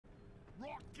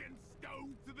Rockin'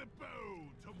 stone to the bone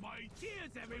to my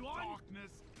cheers, everyone.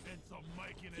 Darkness and some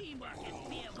making it. Teamwork and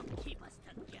fear will keep us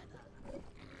together.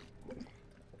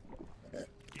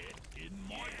 Get in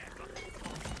my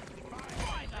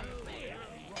by the bear.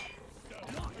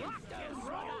 Rockin'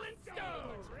 rolling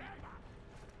stone.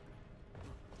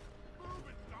 Move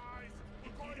it, guys.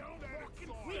 If you don't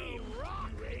rockin' we rock.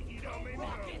 You don't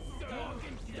rockin' stone.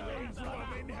 Rockin'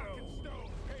 stone.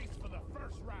 Pace for the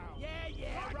first round.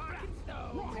 Yeah. Rockin'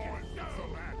 stone. Rockin'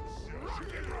 stone.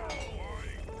 Rock and roll.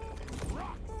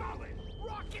 Rock solid.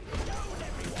 Rockin' stone,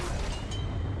 everyone.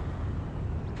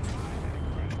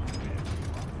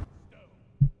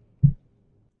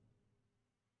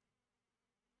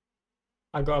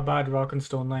 I got a bad rock and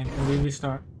stone line. Can we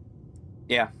restart?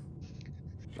 Yeah.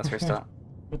 Let's restart.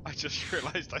 I just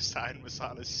realised I sat in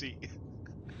Masala's seat.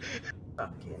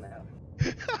 Fucking hell.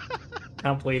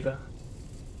 Can't believe it.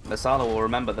 Masala will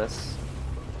remember this.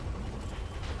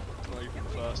 Not even the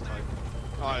first time.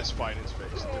 Oh, it's fine, it's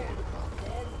fixed.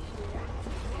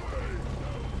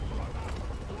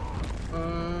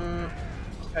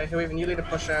 Okay, whoever, you need to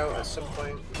push out at some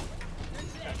point.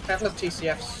 Careful of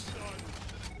TCFs.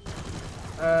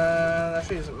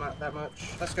 Actually doesn't matter that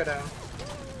much. Let's go down.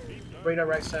 Burrito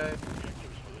right side.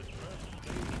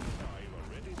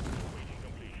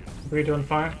 Burrito on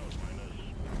fire.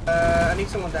 I need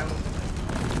someone down.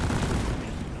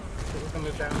 We can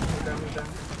move down, move down.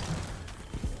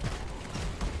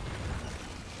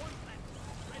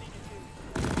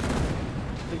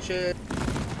 Leech it.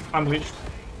 I'm leached.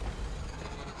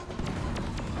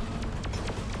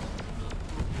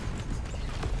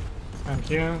 Thank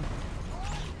you.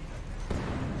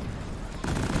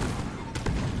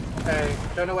 Okay,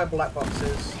 don't know where black box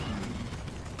is.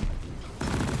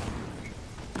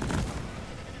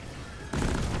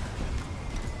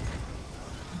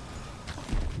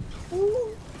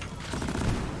 Ooh.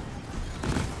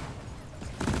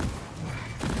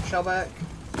 Shell back.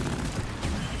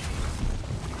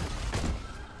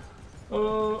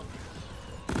 Oh.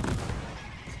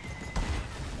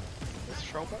 Is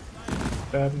shell back?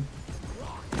 Does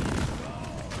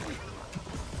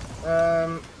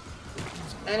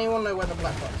anyone know where the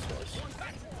black box was?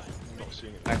 I'm not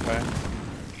seeing it. Okay.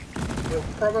 You'll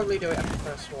probably do it after the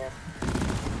first swap.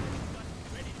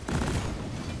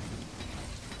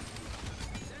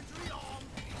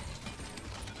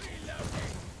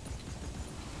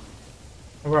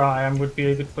 Where I am would be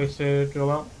a good place to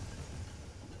drill out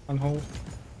and hold.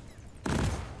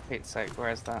 Pete's sake,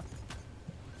 where is that?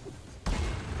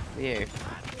 You.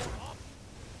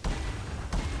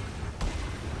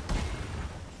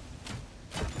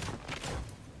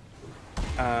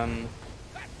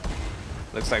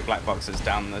 Looks like black box is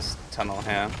down this tunnel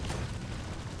here.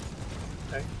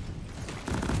 Okay.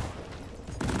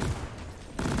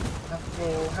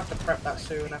 We'll have to prep that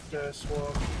soon after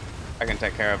swarm. I can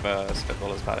take care of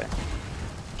Spitballer's buddy.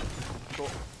 Cool.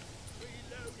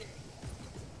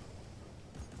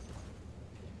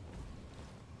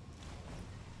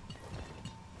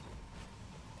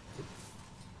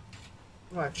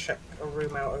 I'm gonna check a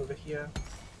room out over here.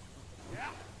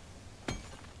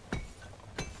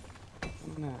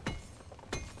 No.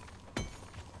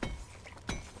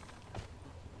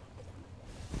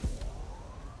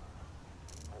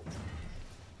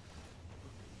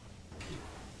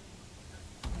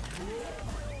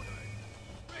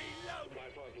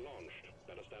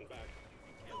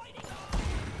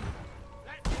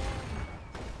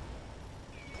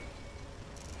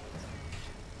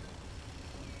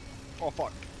 Oh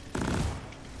fuck.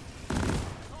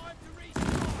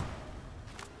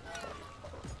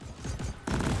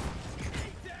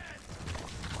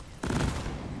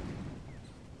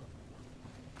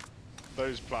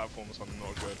 Those platforms are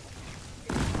not good.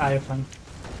 I have fun.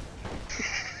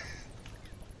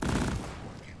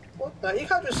 What the? You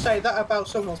can't just say that about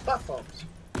someone's platforms.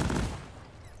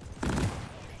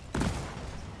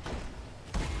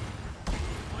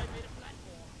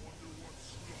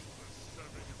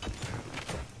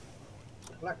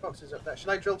 Black box is up there. Should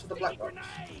I drill to the black box?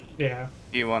 Yeah.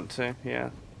 You want to?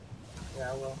 Yeah.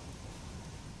 Yeah, I will.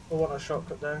 We'll want a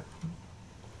shortcut there.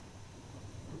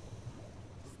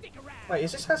 Wait,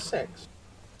 is this has 6?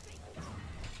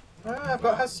 Ah, I've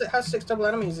got has 6 double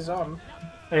enemies is on.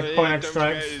 If Yeah, point don't extracts.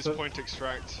 forget it is point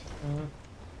extract.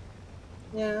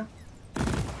 Yeah.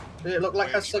 Did it look like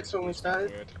Point has 6 when we extract is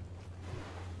started? weird.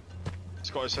 It's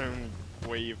got its own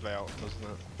wave layout, doesn't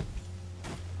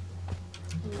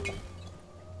it?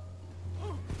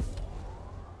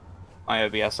 My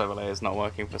OBS overlay is not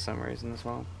working for some reason as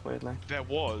well, weirdly. There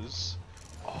was.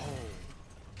 Oh.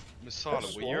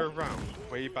 Masala, were you around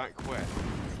way back when?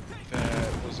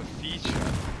 There was a feature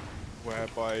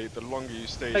whereby the longer you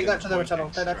stay Take in that to the point tunnel.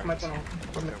 Take that to my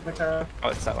extract- tunnel. My tower. Oh,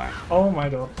 it's that way. Oh my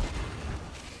god.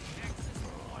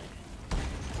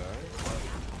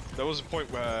 There was a point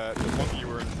where the longer you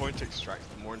were in point extract,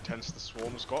 the more intense the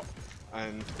swarms got,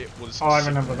 and it was I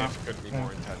remember that. significantly Yeah.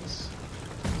 more intense.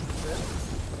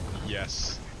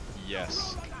 Yes,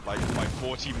 yes. Like by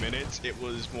 40 minutes, it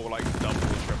was more like double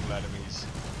or triple enemies.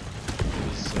 It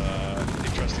was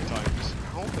interesting times.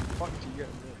 How the fuck do you get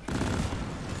in there?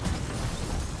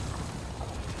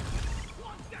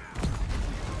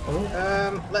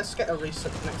 Let's get a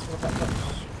reset next to the back box.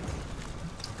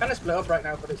 Kind of split up right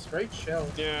now, but it's very chill.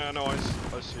 Yeah, no, I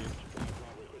see.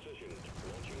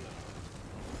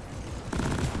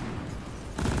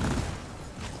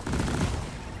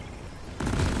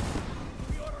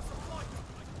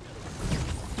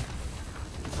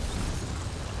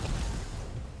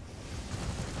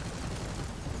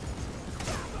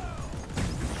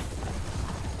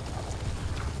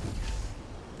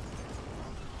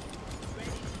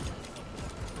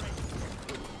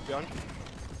 Behind.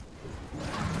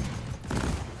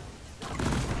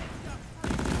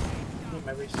 Need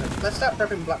my reset. Let's start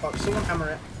prepping black box. Someone hammer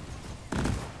it.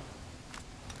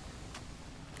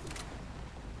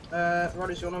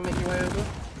 Roddy, do you want to make your way over?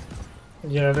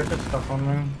 Yeah, there's just stuff on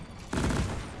me.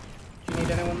 Do you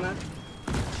need anyone there?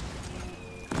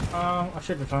 I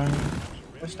should be fine.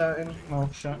 We're starting. Oh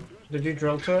shit. Did you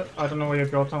drill to it? I don't know where your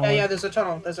drill tunnel Yeah, is. yeah, there's a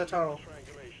tunnel. There's a tunnel.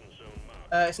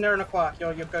 It's near an aquark.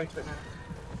 You're going to it now.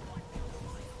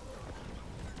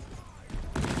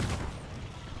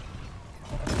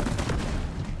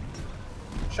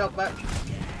 Shot back.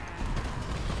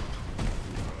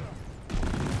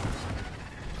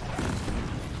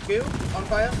 Goo, on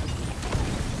fire.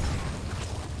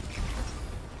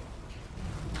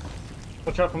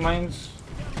 Watch out for mines.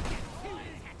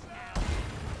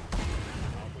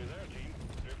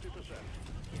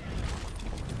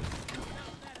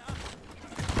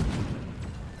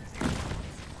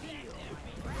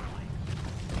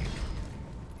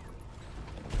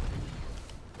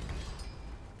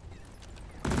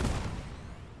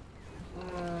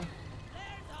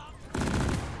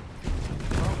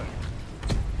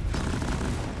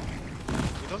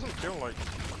 It doesn't feel like.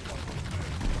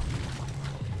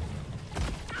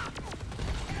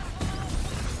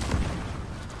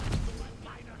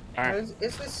 Alright. Is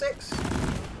this 6?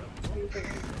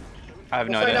 I have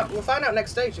no idea. We'll find out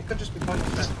next stage. It could just be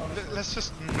pointless. Let's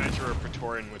just measure a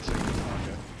Praetorian with single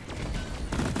target.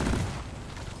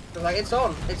 Like, it's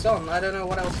on. It's on. I don't know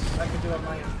what else I can do on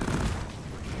my end.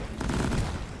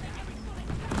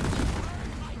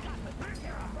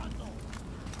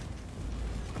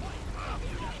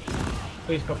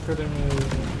 Please stop shooting me.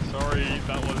 Sorry,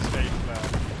 that was fake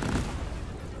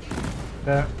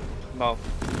There. Well,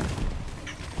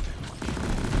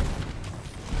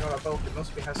 No, both. It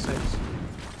must be has 6.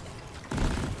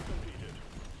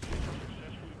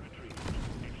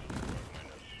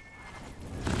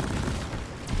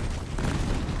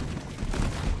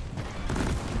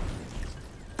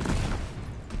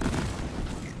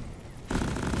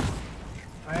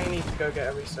 I need to go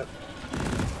get a reset.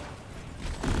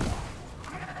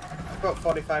 I've got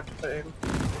 45 to put in.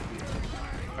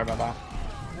 sorry about that.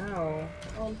 No,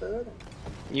 I'm burning.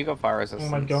 You got fire Oh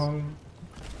resistance. my god.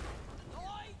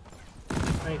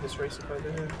 I need this reset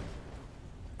over here.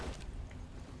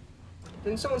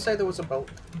 Didn't someone say there was a bolt?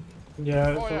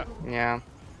 Yeah, Oh, so- yeah. Yeah.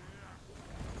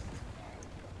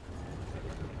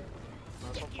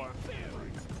 That's on fire.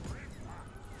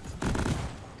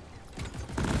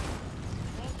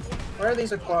 Where are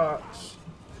these aquarks?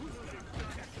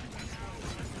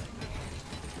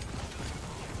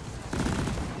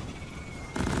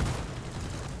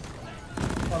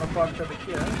 One aquark over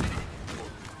here.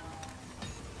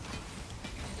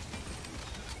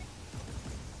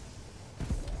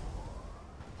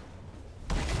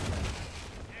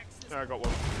 Yeah, I got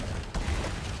one.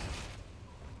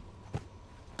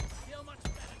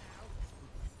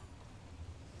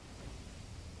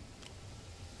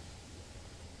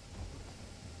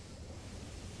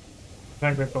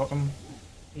 I think we've got them.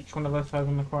 Each one of us has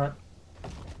an aquarium.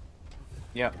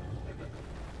 Yep.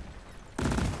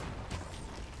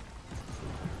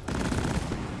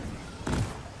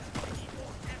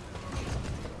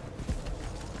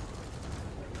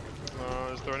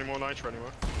 Is there any more nitro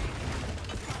anywhere?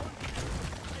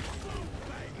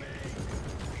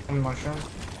 I'm not sure.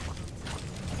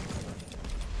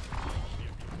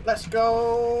 Let's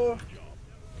go!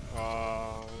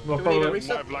 We'll Do we need a probably... reset?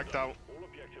 Might have blacked out.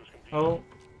 Oh.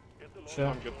 Shit.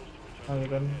 I'm good. Oh, you're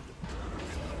good.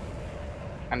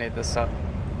 I need this up.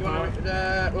 You wanna,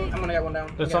 I'm gonna get one down.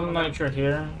 There's Get some one down. nitro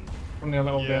here. From the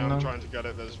little Yeah, bin I'm now. trying to get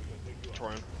it. There's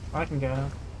trying. I can get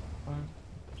it. Fine.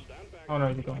 Oh no,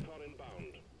 you don't.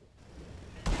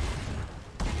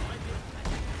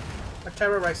 A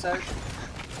terror right side.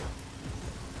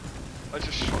 I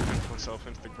just shot myself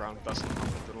into the ground. That's not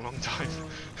happened in a long time.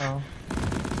 Oh.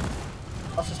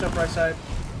 Also stuff right side.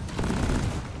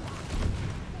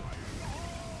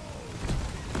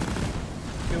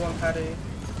 Do one Paddy.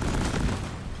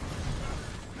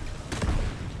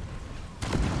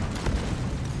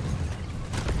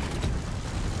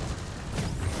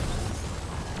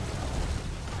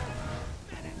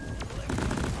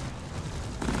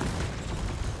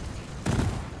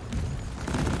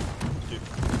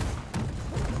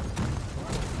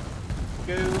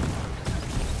 Go.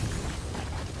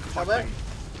 Shall we?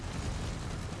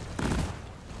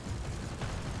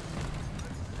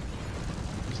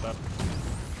 What's that?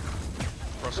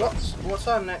 Cross up. What's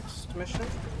our next mission?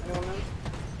 Anyone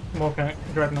know? Okay,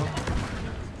 Dreadnought.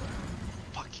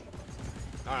 Fucking.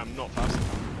 I am not fast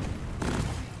enough.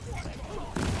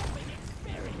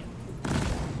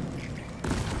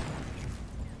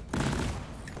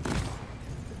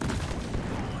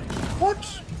 What?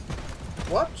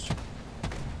 What?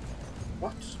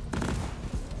 What?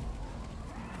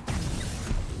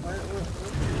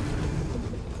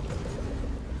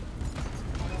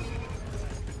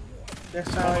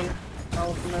 Yes, I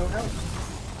have no help.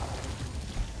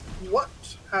 What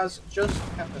has just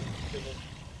happened to me?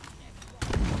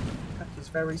 That is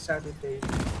very sad indeed.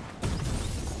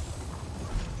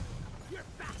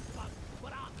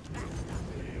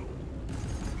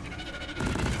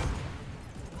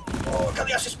 Oh, can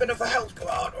the assist spinner for help? Come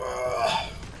on! Oh,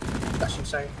 that's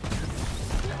insane.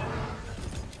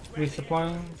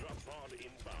 Resupplying.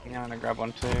 Yeah, I'm gonna grab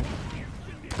one too.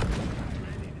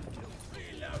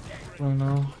 Oh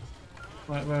no.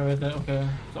 Right, where is it? Okay,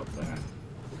 it's up there.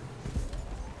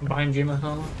 I'm behind you,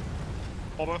 Mahalo.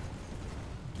 Bomber.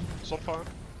 It's on fire.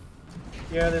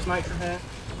 Yeah, there's nitro here.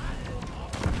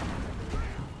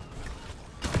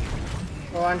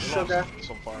 Oh, and sugar. It's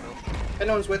on fire now. If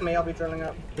anyone's with me, I'll be drilling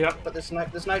up. Yep. But there's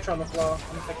nitro on the floor.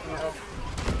 I'm picking it up.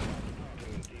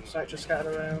 There's nitro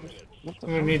scattered around. I'm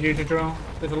gonna need you to drill.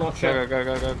 There's a lot of shit.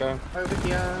 Go. Over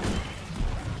here.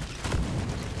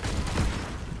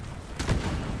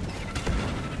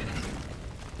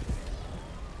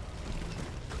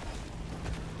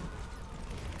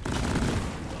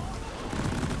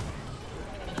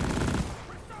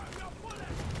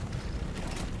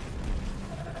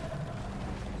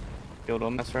 Guild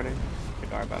almost ready.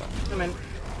 Don't worry about it. I'm in.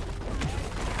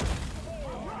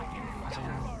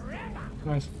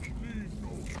 Nice.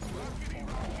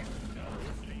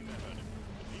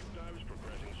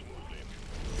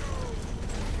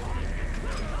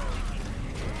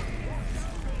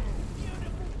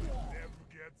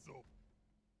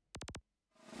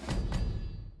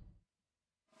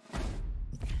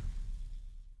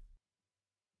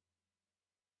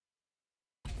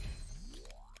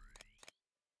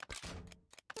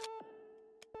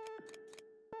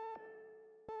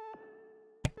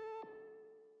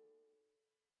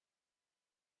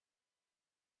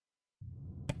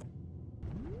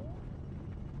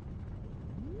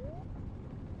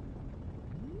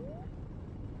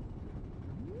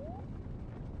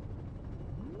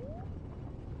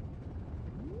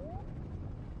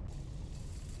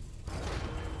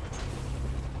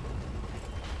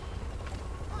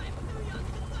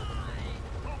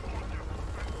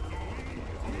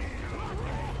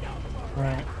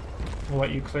 Right. We'll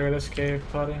let you clear this cave,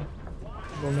 buddy.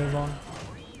 We'll move on.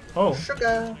 Oh,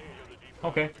 Sugar!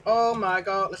 okay. Oh my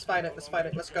god, let's fight it, let's fight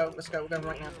it. Let's go, we're going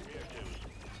right now.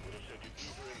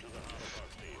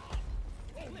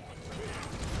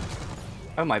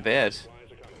 Oh, my beard.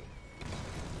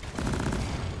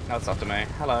 Now it's after me.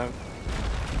 Hello.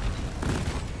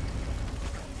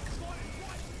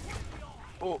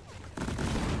 Oh.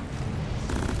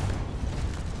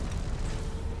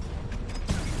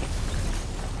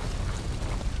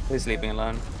 Please leave me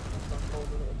alone.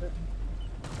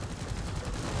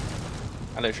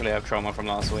 I literally have trauma from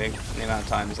last week. The amount of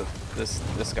times that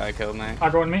this guy killed me.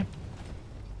 Aggro on me?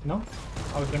 No?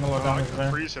 I was doing a lot of I damage can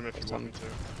there. freeze him if you want me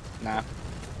to. Nah.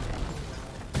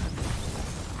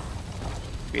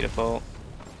 Beautiful.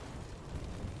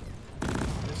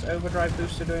 Is overdrive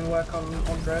booster doing work on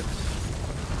dreads?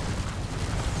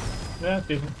 Yeah, it's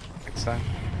decent. I think so.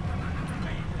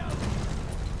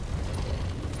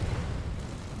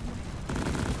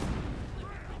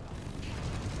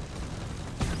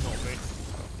 Not me.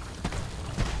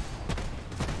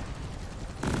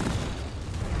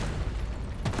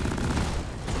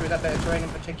 Through that bit of terrain in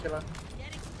particular.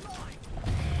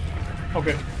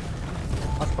 Okay.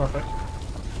 That's perfect.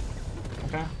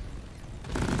 Okay.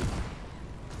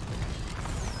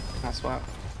 That's what.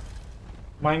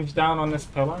 Mine's down on this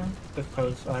pillar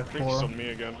because I have I think it's 4. on me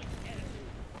again.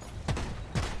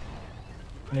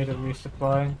 I need a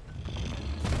resupply.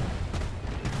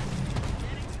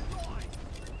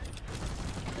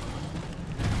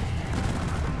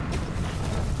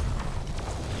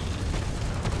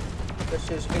 This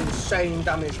is insane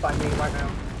damage by me right now.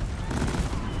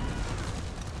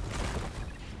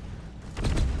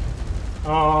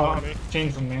 Oh,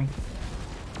 changed on me.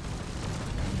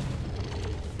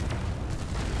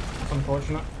 That's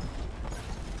unfortunate.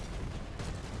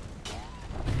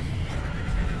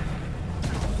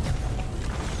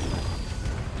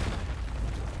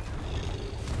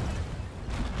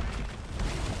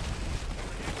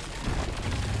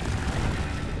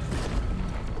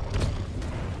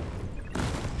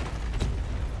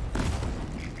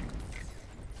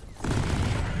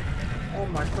 Oh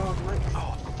my god, Mike.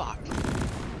 Oh, fuck.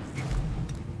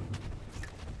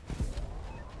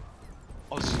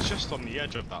 I was just on the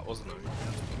edge of that, wasn't I?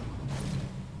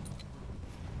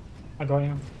 I got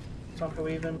you. Time to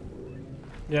even.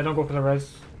 Yeah, don't go for the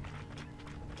res.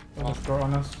 They'll just throw it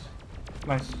on us.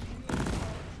 Nice.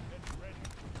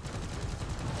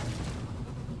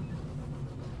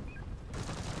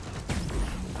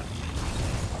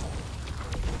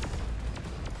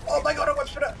 Oh my god, I went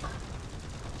for that!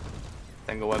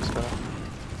 Single web spell.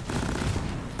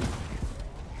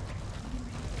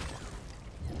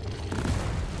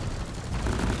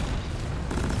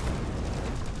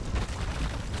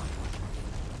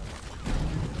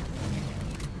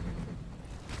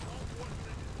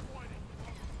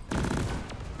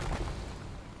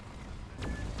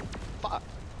 Fuck.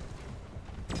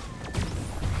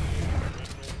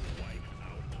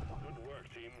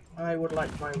 I would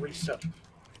like my reset.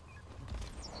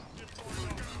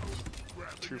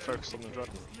 Too focused on the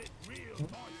dragon.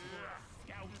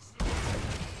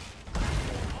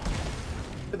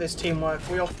 For this teamwork,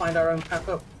 we all find our own path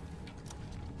up.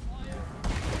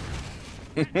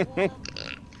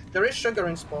 There is sugar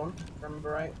in spawn,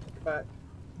 remember right? But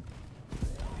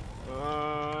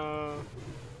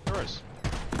There is.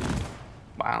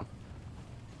 Wow.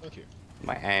 Thank you.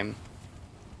 My aim.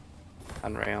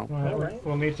 Unreal. Right, Alright.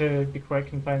 we'll need to be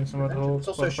quick and find some of the holes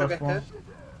there's for also the sugar first one. here.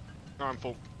 No, I'm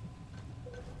full.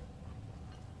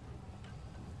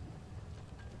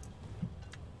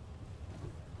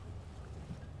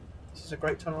 This is a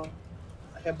great tunnel.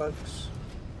 I hear bugs.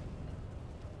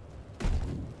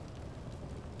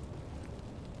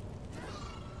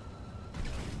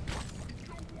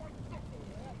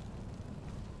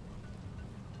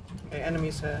 Okay,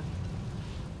 enemies here.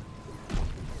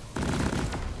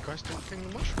 You guys didn't ping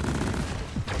the mushroom?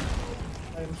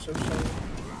 I am so sorry.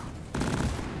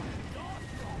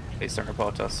 Please don't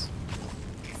report us.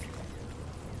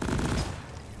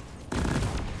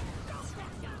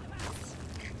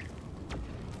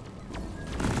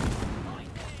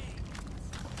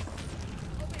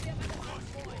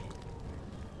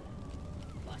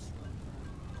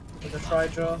 There's a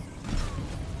tri-jaw.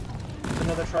 There's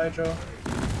another tri-jaw.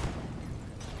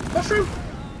 Mushroom!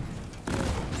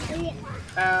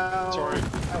 Ow. Sorry. Ow,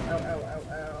 ow, ow,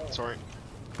 ow, ow. Sorry.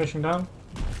 Pushing down.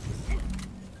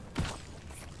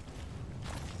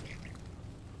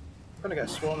 I'm gonna get a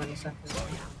swarm any second.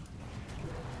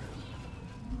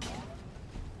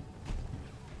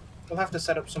 We'll have to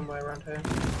set up somewhere around here.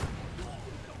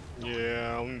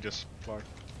 Yeah, let me just fly.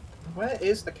 Where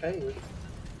is the cave?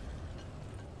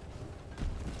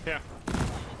 Yeah.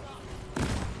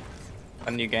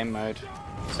 A new game mode.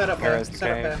 Set up Where here. is the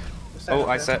Set up cave? here. Set Oh, up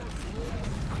I here. set.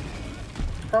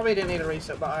 Probably didn't need a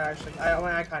reset, but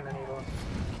I kind of need one.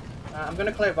 I'm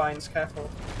gonna clear vines. Careful.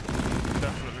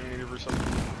 Definitely need a reset.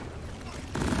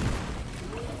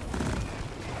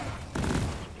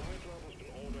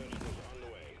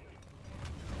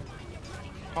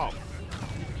 Oh.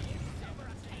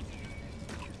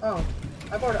 Oh,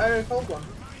 I already pulled one.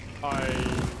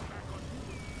 I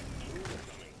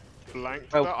blanked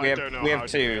Oh, that. we I don't know have how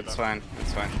to two. do It's that. fine.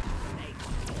 It's fine.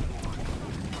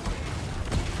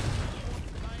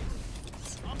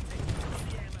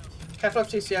 Careful of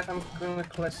TCF. I'm gonna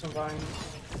clear some vines.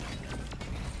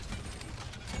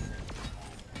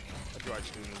 I do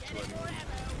actually need to anyway.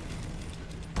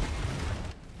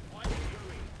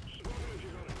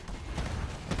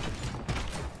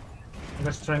 I'm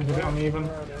just trying to get uneven.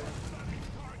 Where are they?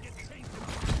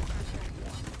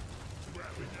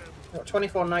 Got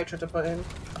 24 nitro to put in.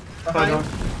 Behind. on.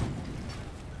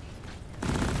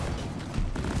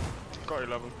 Got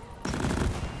 11.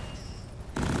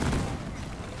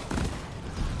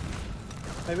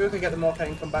 Maybe we could get the Morkite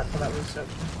and come back for that reset.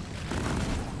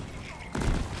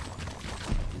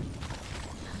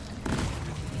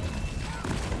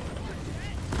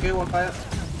 Go on fire.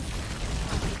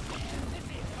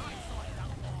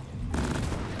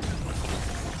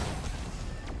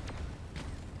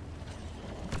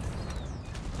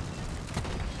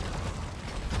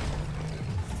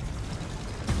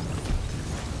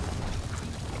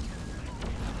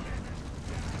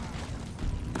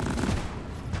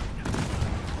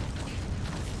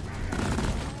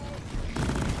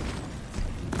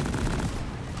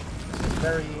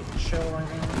 Very chill right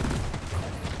now.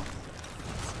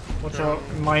 Watch out,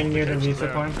 mine near the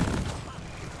reset point.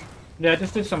 Yeah,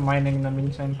 just do some mining in the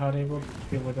meantime, Paddy. We'll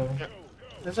deal with it.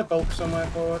 There's a bulk somewhere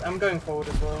forward. I'm going forward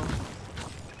as well.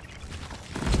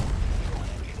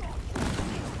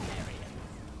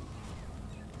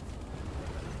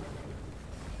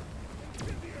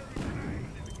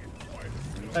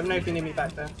 Let me know if you need me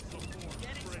back there.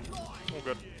 All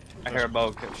good. I hear a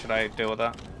bulk. Should I deal with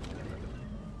that?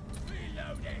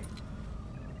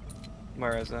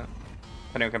 Where is it?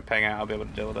 If anyone can ping out, I'll be able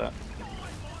to deal with it.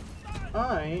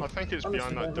 I think it's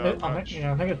behind that honestly dirt I patch.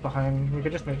 think it's behind. We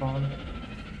could just move on.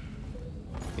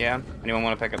 Yeah? Anyone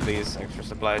want to pick up these extra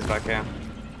supplies back here?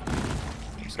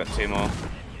 Just got 2 more.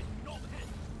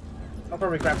 I'll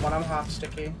probably grab one. I'm half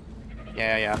sticky.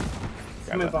 Yeah.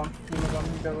 Grab Move it. on. You move on.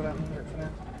 You go without me for now.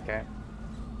 Okay.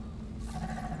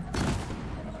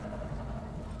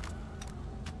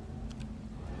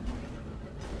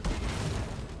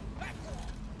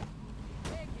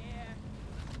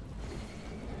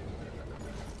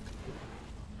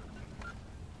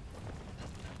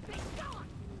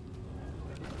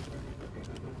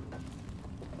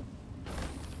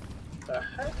 The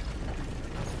heck?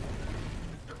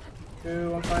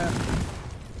 Go on fire.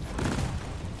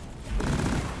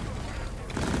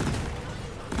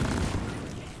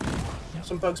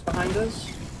 Some bugs behind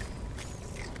us.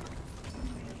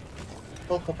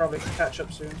 Bulk will probably catch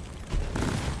up soon.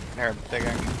 Here,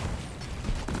 digging.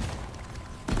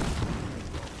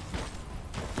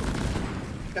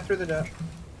 Get through the dirt.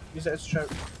 Use it as a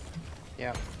choke.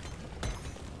 Yeah.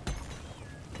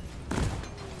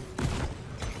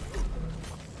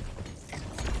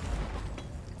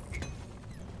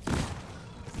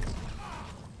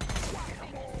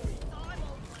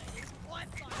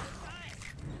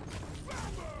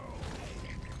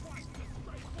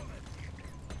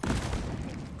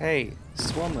 Hey,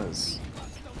 swammers.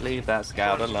 Leave that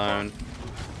scout alone.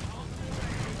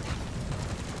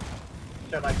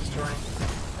 Don't like this terrain.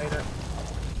 Hate it.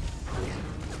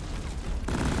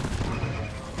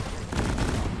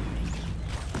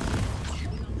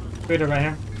 Reader right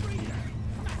here.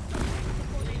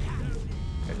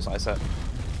 Okay, just ice it.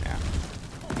 Yeah.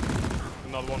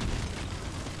 Another one.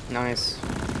 Nice.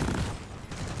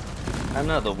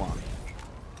 Another one.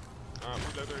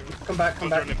 Reloading. Come back, come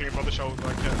Don't back. do anything above the shoulder,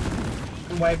 like,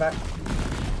 Come way back.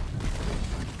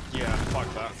 yeah,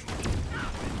 fuck that.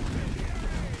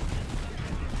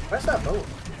 Where's that boat?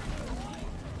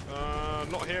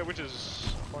 Not here, which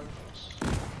is fine.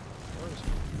 Where is it?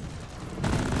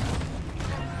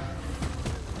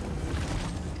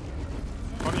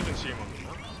 Can't even see him on the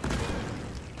map.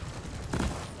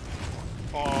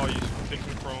 Oh, he's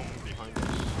thinking from behind us.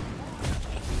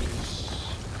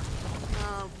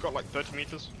 We've got like 30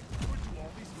 meters.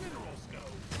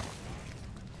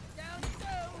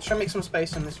 Try to make some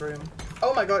space in this room.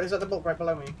 Oh my god, is that the bulk right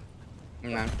below me?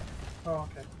 No. Oh,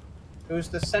 okay. It was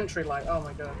the sentry light. Oh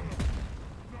my god.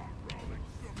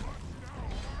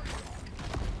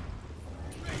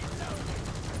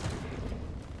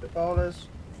 The ballers.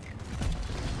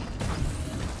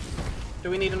 Do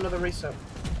we need another reset?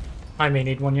 I may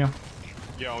need one, yeah.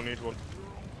 Yeah, I'll need one.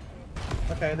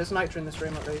 Okay, there's nitro in this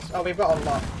room at least. Oh, we've got a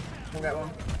lot. We'll get one.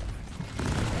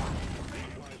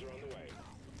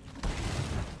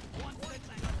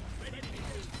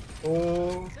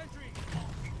 Oh.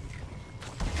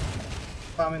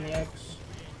 Farming the eggs.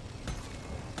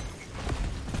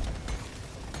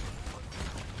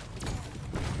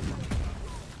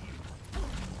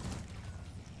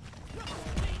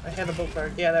 I hear the bulk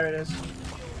bird. Yeah, there it is.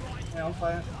 Yeah, on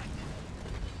fire.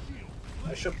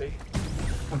 It should be.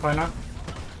 I'm fine now.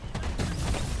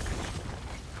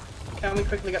 Can we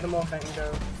quickly get the Morkite and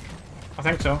go? I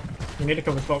think so. You need to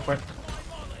cover spot quick.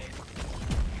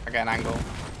 I get an angle.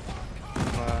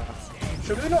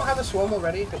 Should we not have a swarm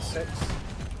already if it's 6?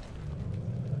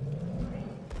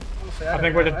 Honestly, I don't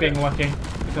think we're know. just being lucky.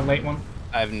 It's a late one.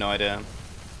 I have no idea.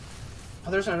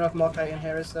 Oh, there isn't enough Morkite in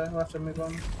here, is there? We'll have to move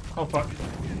on. Oh fuck.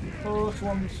 Oh,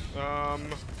 swarms.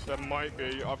 There might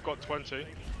be. I've got 20.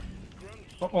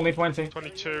 Oh, only 20.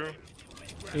 22.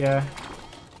 Yeah.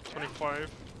 25.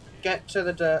 Get to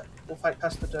the dirt. We'll fight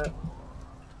past the dirt.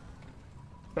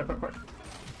 Quick.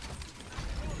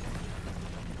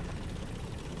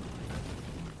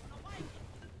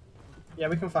 Yeah,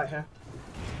 we can fight here.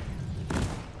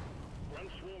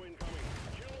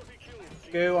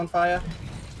 Goo on fire.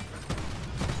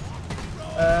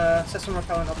 Set some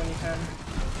repellent up when you can.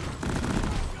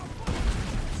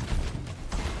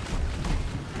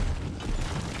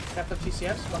 Get the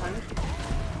TCS behind us.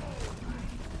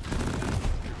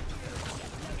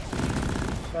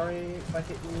 Sorry if I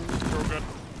hit you. You're good.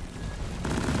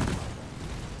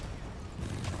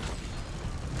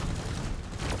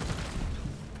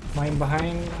 Mine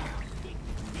behind.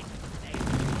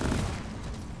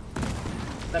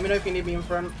 Let me know if you need me in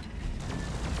front.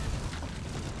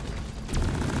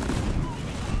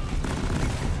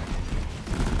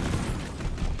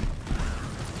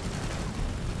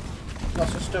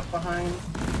 Lots of stuff behind.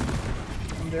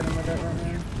 I'm dealing with it right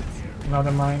now.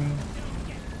 Another mine.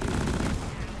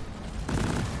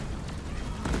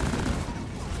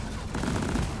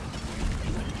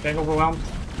 Getting overwhelmed.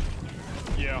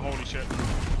 Yeah, holy shit.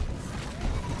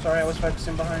 Sorry, I was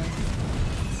focusing behind.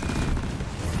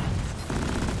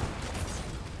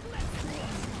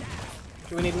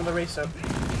 Do we need another reset?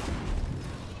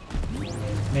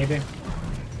 Maybe.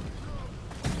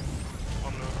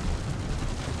 Oh no.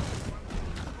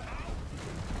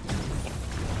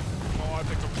 Oh, I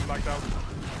think I'm blacked out.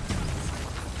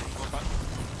 Not bad.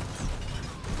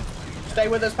 Stay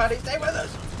with us, Paddy, stay with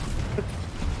us!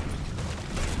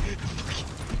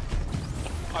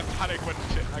 I panic when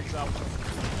shit lags out.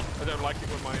 I don't like it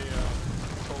when my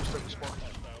controls don't respond.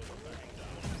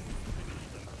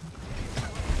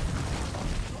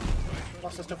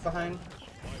 Lots of stuff behind.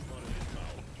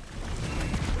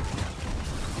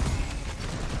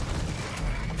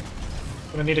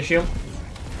 Gonna need a shield.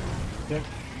 Yeah.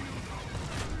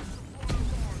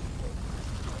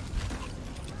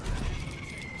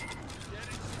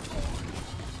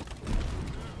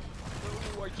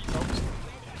 Oh, I keep bouncing.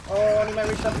 Oh, I need my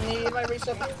reset, need my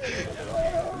reset. Oh,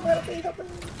 help me, help me.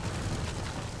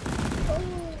 Oh.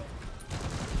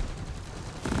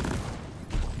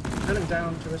 Running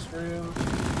down to this room.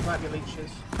 Might be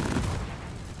leeches.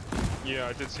 Yeah,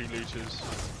 I did see leeches.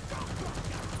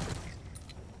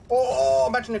 Oh,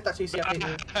 imagine if that's ECF hit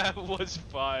you. That was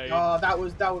fine. Oh, that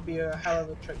would be a hell of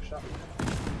a trick shot.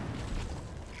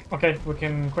 Okay, we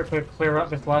can quickly clear up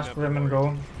this last room and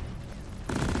go.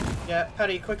 Yeah,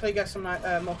 Paddy, quickly get some more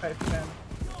coat if you can.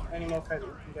 Any more coat that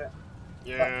you can get.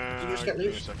 Yeah. Did you just get give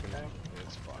me a leashed? second. Okay.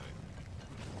 It's fine.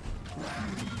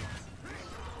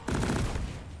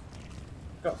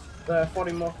 Got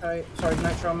 40 more coat. Sorry,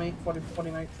 nitro on me. 40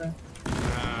 nitro.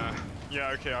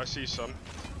 Yeah, okay, I see some.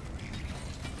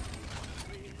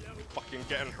 Fucking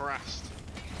getting harassed.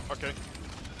 Okay.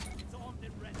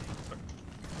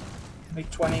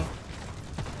 Need 20.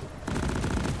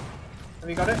 Have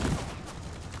you got it?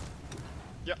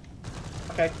 Yep.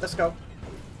 Okay, let's go.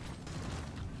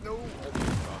 No.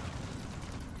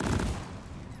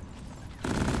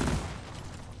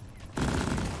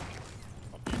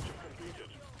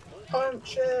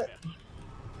 Punch it!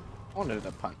 I wanted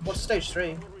a punch. What's stage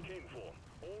 3?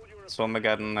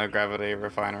 Swamageddon, no gravity,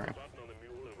 refinery.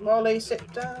 Molly,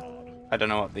 sit down. I don't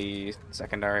know what the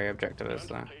secondary objective is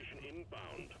though.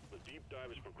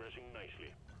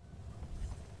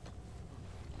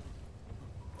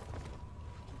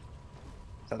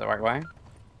 Is that the right way?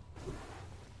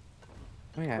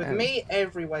 Oh yeah. With it is. me,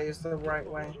 every way is the right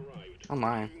way. Oh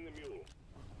my.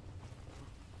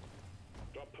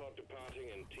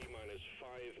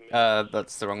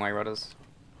 That's the wrong way, rudders.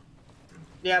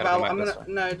 Yeah, Gotta but come I'm back gonna.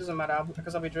 this No, it doesn't matter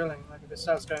because I'll be drilling. Like if it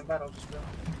starts going bad, I'll just drill.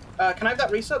 Can I have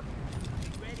that reset?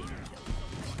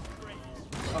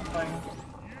 Oh,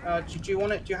 fine. Do you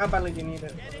want it? Do you how badly do you need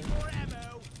it?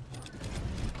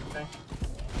 Okay.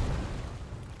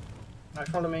 Alright,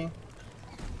 follow me.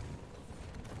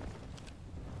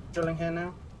 Drilling here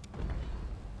now.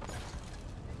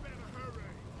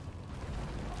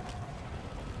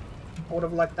 I would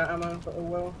have liked that ammo, but oh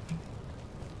well.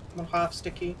 I'm half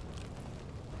sticky.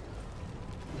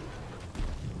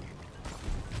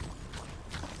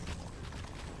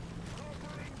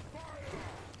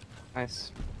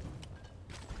 Nice.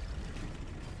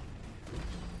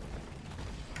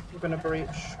 We're gonna breach.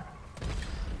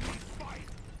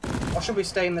 Or should we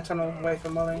stay in the tunnel, wait for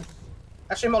Molly?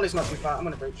 Actually, Molly's not too far. I'm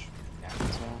gonna breach. Yeah,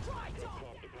 that's all.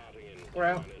 We're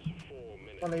out.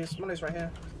 Molly's right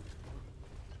here.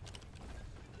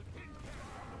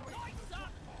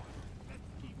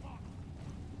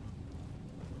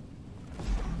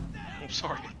 I'm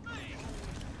sorry.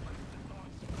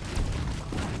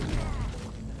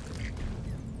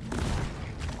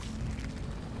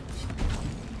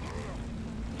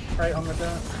 crate on the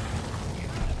dirt.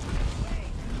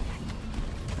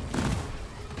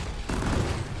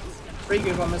 Three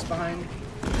good bombers behind.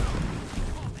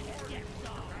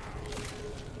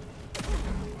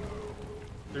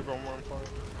 Two bomb one fire.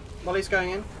 Molly's going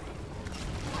in.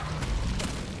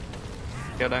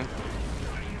 Go down.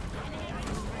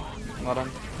 Well done.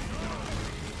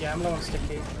 Yeah, I'm low on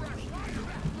sticky.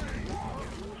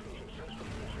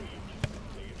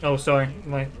 Oh, sorry,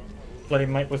 my bloody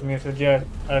mic was muted. Yeah,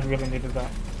 I really needed that.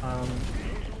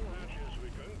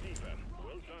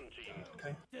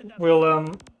 Okay.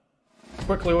 We'll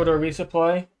quickly order a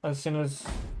resupply as soon as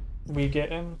we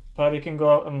get in. Paddy can go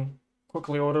out and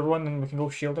quickly order one, and we can go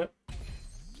shield it.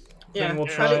 Yeah, Then we'll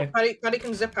try. Paddy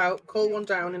can zip out, call one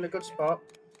down in a good spot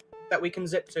that we can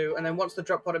zip to, and then once the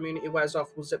drop pod immunity wears off,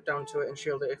 we'll zip down to it and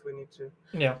shield it if we need to.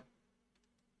 Yeah.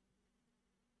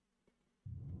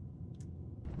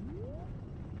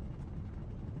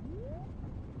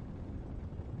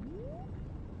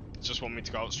 Just want me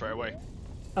to go out straight away.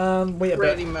 Wait a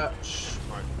Pretty bit. much.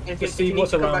 Right. If Let's you see need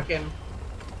what's to come around. back in.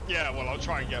 Yeah, well, I'll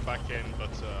try and get back in,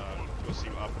 but we'll see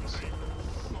what happens.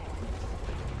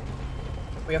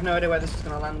 We have no idea where this is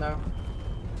going to land, though.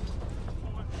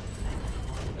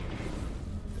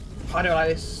 I don't like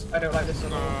this. I don't like this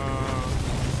at all.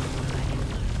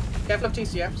 Careful of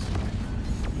TCFs.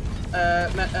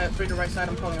 Through the right side,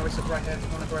 I'm calling a reset right here.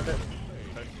 I want to grab it.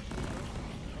 Okay.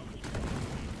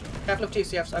 Careful of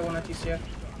TCFs, I want a TCF.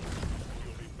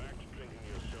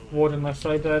 Ward on left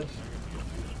side dead.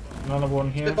 Another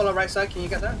one here. Spitball on right side, can you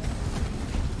get that?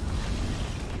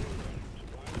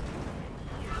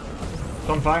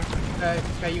 Come fire.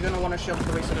 Okay, you're going to want to shield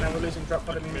the reset now. We're losing drop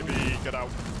pod immunity. Maybe get out.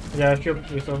 Yeah, shield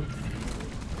resupply.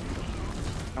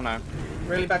 Oh no.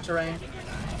 Really bad terrain.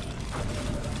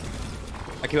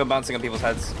 I keep on bouncing on people's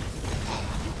heads.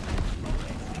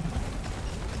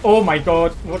 Oh my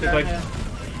god, what did Down I... here.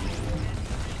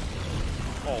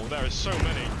 Oh, there is so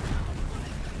many.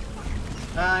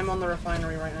 I'm on the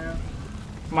refinery right now.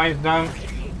 Mine's down.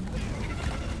 If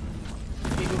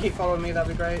you can keep following me,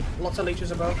 that'd be great. Lots of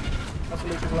leeches above. Lots of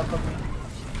leeches left of me.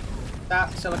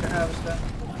 That silicate harvester.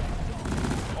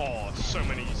 Oh, so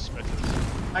many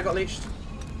spitters. I got leeched.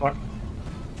 Fuck.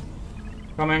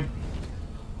 Coming.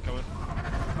 Coming.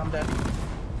 I'm dead.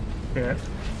 Okay.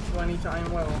 Do I need to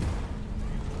iron well?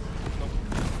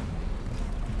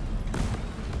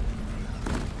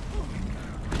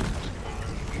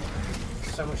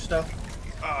 So much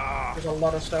stuff. Ah, There's a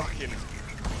lot of stuff. fucking.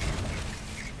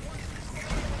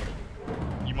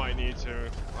 You might need to.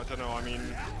 I don't know. I mean,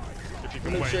 if you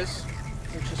can wait. Leeches.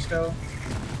 Leeches still.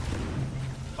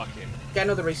 Fucking. Get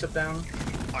another resub down.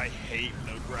 I hate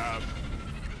no grab.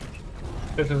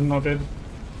 This is not good.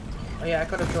 Oh yeah, I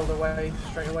could have drilled away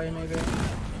straight away maybe.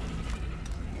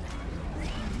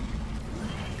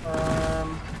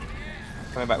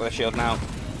 Coming back with a shield now.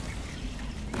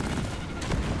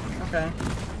 Okay.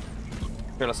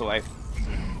 Drill us away.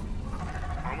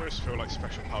 I almost feel like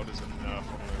special powders a nerf on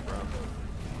no grab.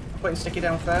 Putting sticky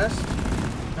down first.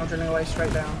 Now drilling away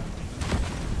straight down.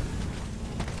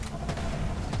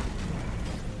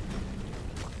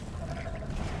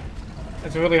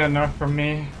 It's really a nerf for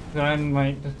me. I'm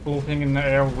like just floating in the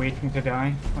air waiting to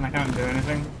die when I can't do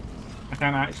anything. I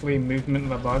can't actually movement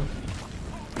the bug.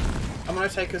 I'm gonna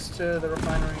take us to the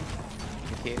refinery.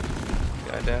 Thank you.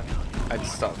 Good idea. I'd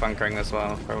start bunkering as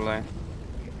well, probably.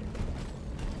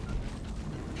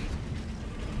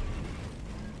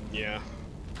 Yeah.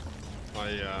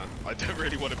 I don't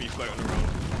really want to be floating around.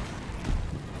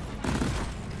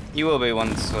 You will be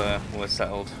once we're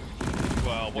settled.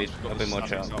 Well, once we've a got bit the more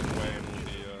statics chill. out of the way and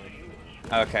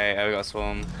all the Okay, we got a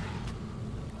swarm.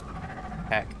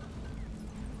 Heck.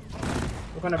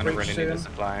 We're gonna I breach really soon. need a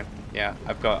supply. Yeah,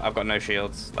 I've got no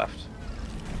shields left.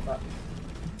 But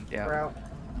Yeah. we're out.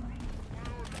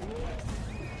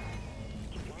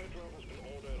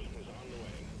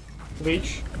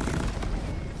 Leech.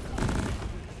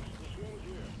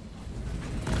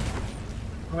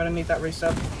 I'm gonna need that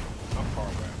resub. how far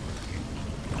away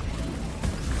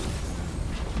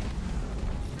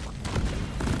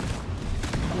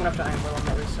I'm gonna have to aim well on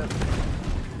that resub.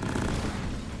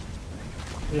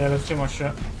 Yeah, there's too much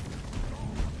shit.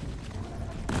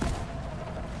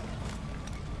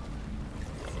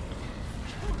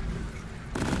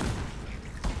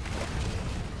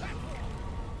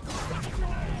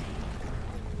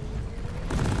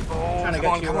 Trying to Come get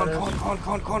on, to you, come on, Rudders. come on, come on,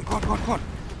 come on, come on, come on, come on, come on.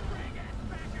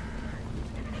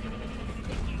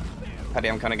 Paddy,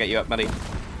 I'm trying to get you up, buddy.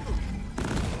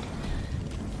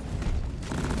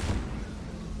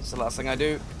 It's the last thing I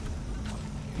do.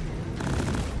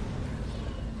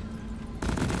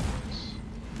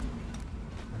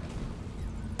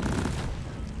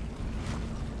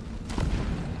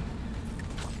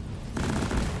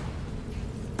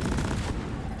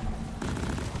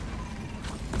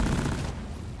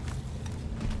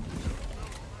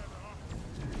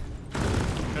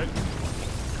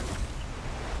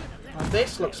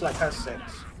 This looks like has 6.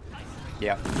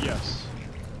 Yeah, Yes.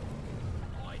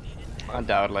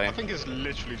 undoubtedly. I think it's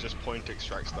literally just point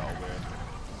extracts that are weird.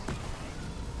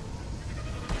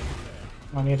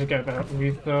 I need to get that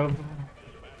refurb.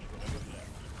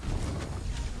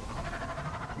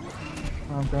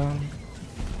 I'm down.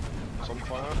 It's on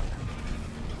fire.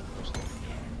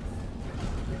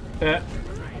 Yeah.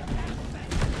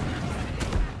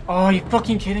 Oh, you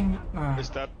fucking kidding me? Ah. Is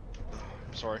that?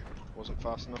 Sorry, wasn't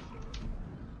fast enough.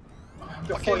 I've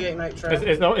got 48 nitro.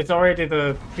 It's already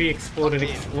the pre-exploded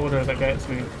exploder that gets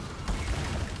me.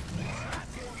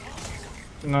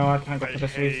 No, I can't get to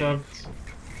this resub.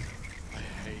 I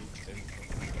hate it.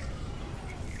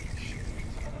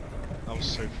 That was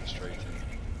so frustrating.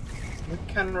 We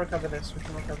can recover this, we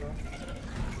can recover.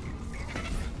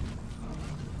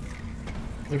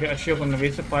 We get a shield on the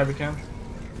resupply, we can.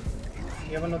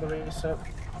 You have another reset.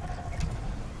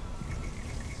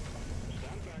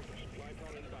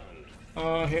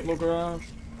 Hit low ground.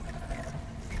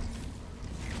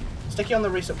 Sticky on the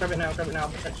reset, grab it now, I'll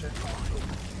protect you.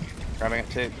 Grabbing it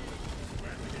too.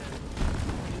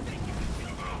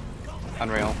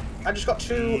 Unreal. I just got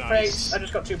 2 Nice. crates, I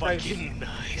just got 2 crates. Fucking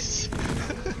nice.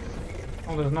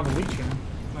 Oh, there's another leech here.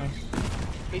 Nice.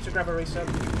 Need to grab a reset.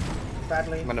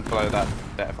 Badly. I'm gonna blow that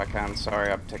bit if I can. Sorry,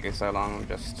 I'm taking so long. I'm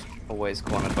just always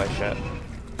cornered by shit.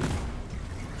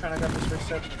 Trying to grab this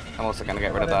reset. I'm also gonna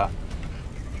get rid of that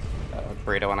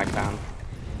burrito when I can.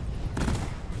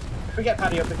 If we get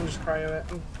Paddy up, we can just cryo it.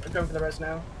 I'm going for the res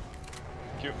now.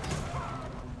 Thank you.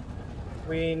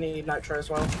 We need nitro as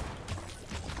well.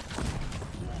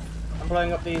 I'm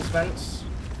blowing up these vents.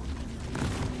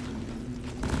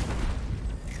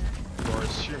 You're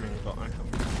assuming that I have.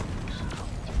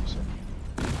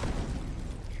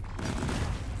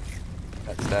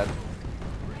 That's dead.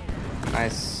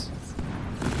 Nice.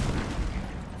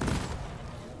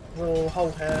 We'll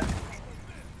hold here.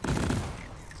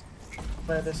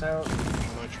 Clear this out.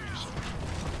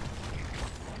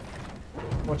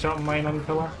 Watch out, mine on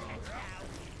pillar.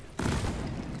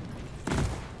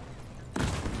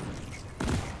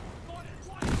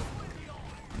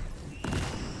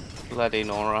 Bloody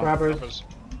Nora. Grabbers.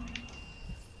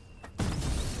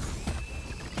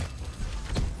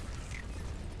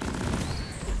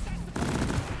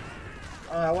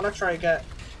 I want to try to get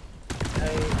a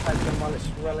pipe in while it's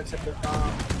relatively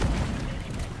calm.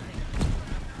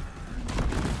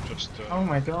 Just, Oh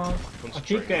my god. I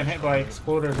keep getting hit by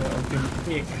exploders that have been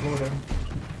pre-exploded.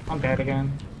 I'm dead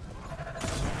again.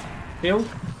 Shield?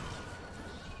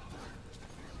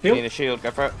 Need Shield? a shield,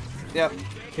 go for it. Yep.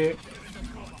 Okay.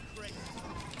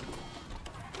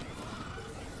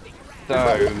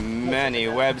 So many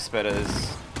web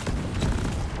spitters.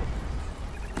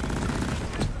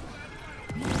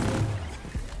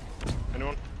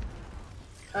 anyone?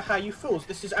 Haha, you fools,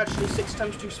 this is actually 6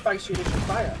 times too spicy edition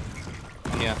fire.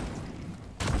 Yeah.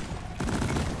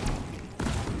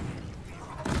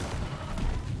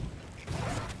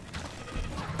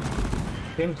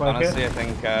 Seems like Honestly, it. I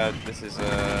think this is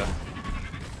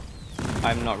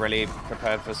I'm not really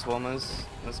prepared for swarmers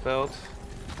in this build.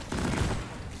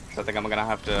 So I think I'm gonna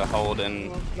have to hold in.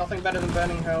 Well, nothing better than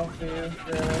burning hell for you,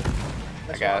 really.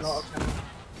 I guess.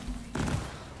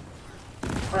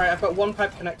 Alright, I've got 1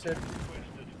 pipe connected.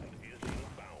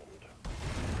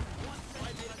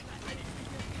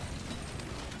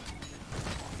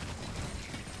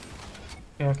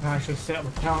 Yeah, I can actually set up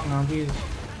a count now, these.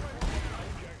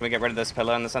 Can we get rid of this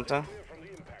pillar in the center?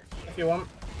 If you want.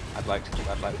 I'd like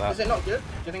Is that. it not good?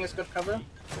 Do you think it's good cover?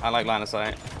 I like line of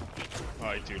sight.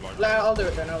 I do like I'll do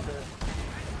it then, I'll do it.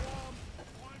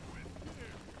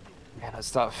 Yeah, let's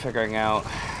start figuring out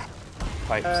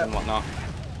pipes and whatnot.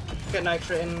 Get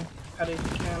nitro in, Paddy,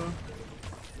 if you can.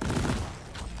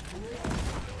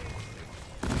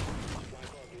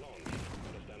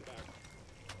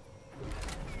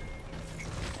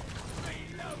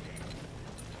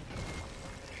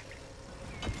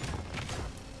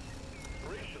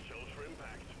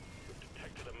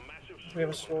 We have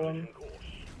a swarm.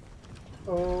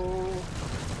 Oh,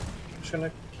 I'm just gonna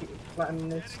keep flattening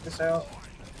this out.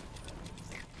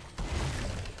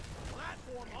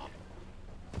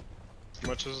 How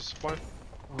much is the supply?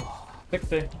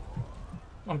 60.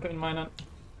 I'm putting mine in.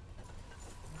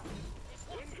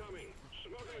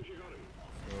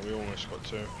 We almost got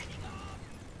 2.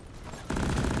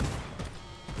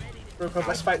 Real quick,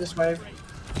 let's fight this wave.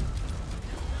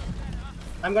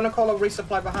 I'm gonna call a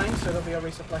resupply behind, so there'll be a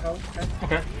resupply hole. Okay.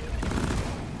 Okay.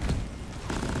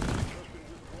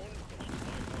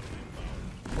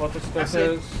 What this That's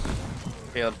it. is.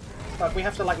 Field. But we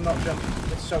have to like not jump.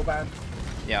 It's so bad.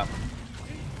 Yeah.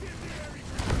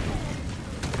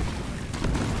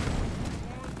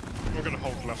 We're gonna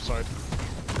hold left side.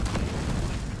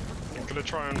 I'm gonna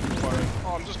try and fire.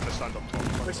 Oh, I'm just gonna stand up top.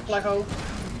 Resupply hole.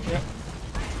 Yeah.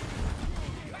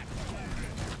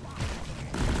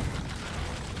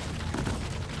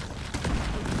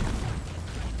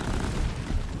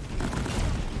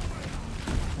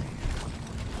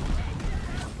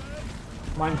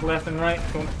 Mine's left and right,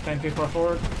 don't stand too far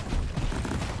forward.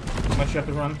 My ship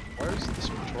is run. Where is this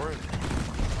Praetorian?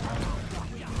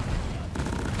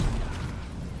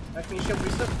 Can you shield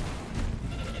reset?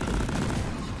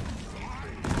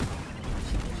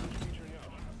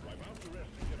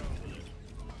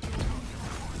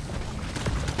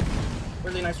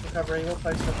 Really nice recovery, well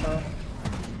played so far.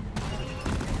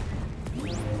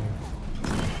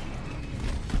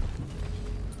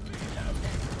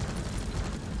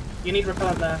 You need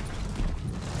repellent there.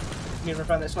 You need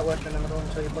repellent, it's not working in the middle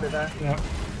until you put it there. Yeah.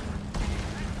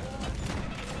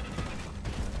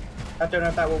 I don't know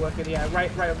if that will work either. Yeah, right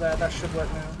up there, that should work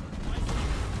now.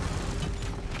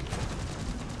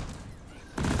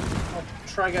 I'll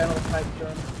try getting another pipe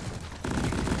done.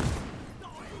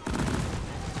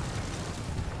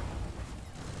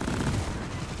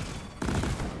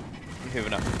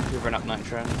 Hoovering up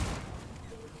nitro.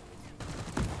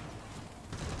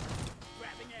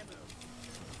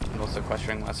 I'm also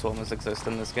questioning why swarmers exist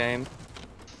in this game.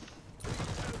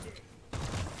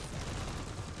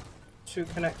 Two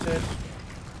connected.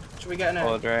 Should we get an egg?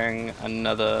 Ordering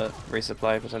another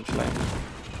resupply potentially.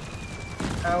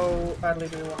 How badly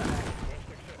do we want an egg?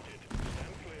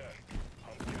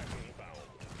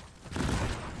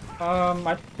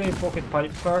 I'd say focus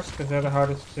pipes first because they're the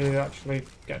hardest to actually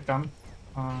get done.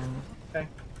 Okay.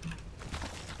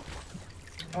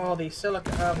 Oh, these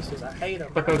silica harvesters, I hate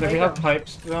them. Because if we have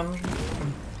pipes done,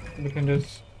 we can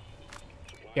just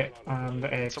get the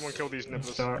eggs. Someone kill these and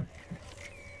nibblers. start.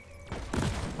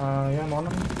 Yeah, I'm on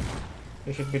them.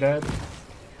 They should be dead.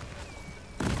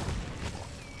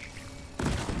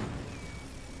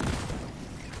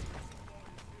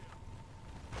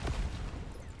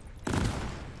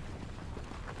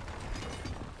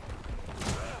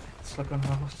 Stuck on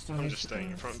harvesters. I'm just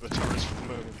staying in front of the turrets for the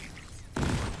moment.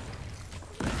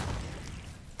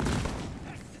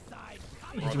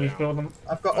 Just refill them.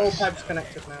 I've got all pipes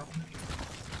connected now.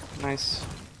 Nice.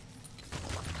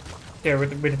 Yeah, we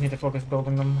just need to focus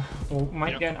building them. We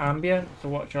might get an ambient, so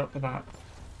watch out for that.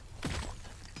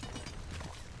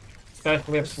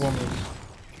 Especially if swarmers.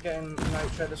 Getting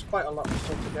nitro, there's quite a lot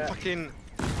still to get. Fucking.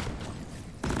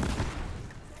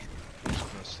 I'm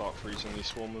just gonna start freezing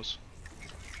these swarmers.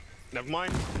 Never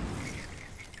mind.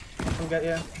 I can get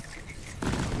you.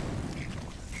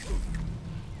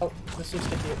 Oh, there's some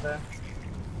sticky up there.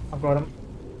 I've got him.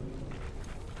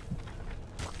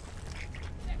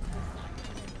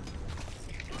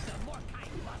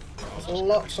 There's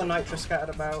lots of nitro scattered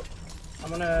about.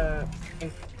 I'm gonna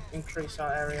increase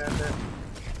our area a bit.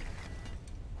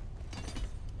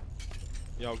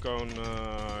 Yeah, I'll go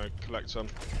and collect some.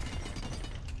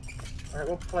 Alright,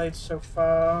 well played so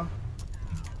far.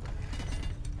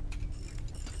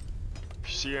 If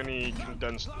you see any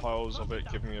condensed piles of it,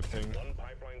 give me a ping.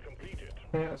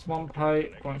 Okay, that's one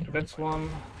pipe. Going to this one.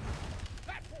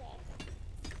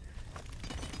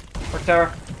 Right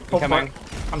there. Oh, Coming.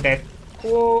 fuck. I'm dead.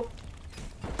 Whoa.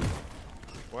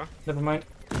 What? Never mind.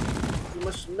 You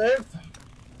must live.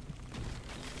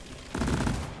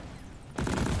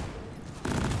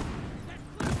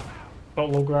 Got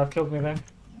low grav killed me then.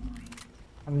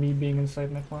 And me being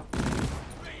inside my plant.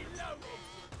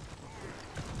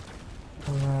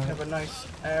 We Alright. have a nice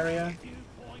area.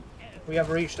 We have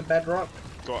reached a bedrock.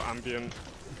 Got ambient.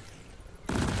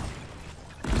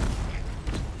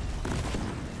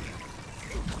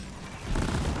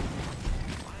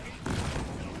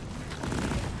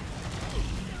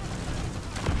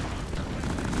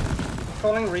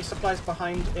 Calling resupplies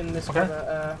behind in this Okay.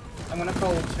 cover. I'm gonna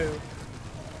call two.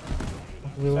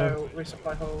 Reload. So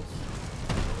resupply holes.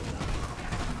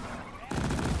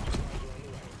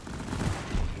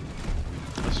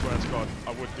 I swear to God,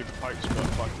 I would do the pipes, but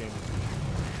fucking.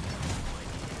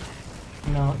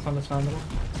 No, it's understandable.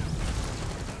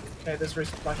 Okay, there's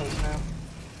resupply holes now.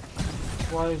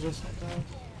 Why is this like that?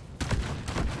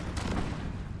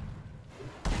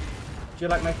 Do you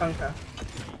like my bunker?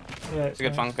 Yeah, It's a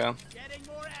good nice. funko.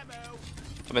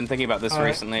 I've been thinking about this Alright.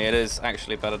 recently. It is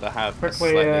actually better to have a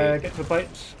Quickly slightly. get to the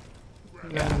pipes.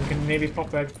 Yeah. Then we can maybe pop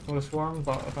back for the swarm,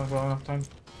 but I don't have enough time.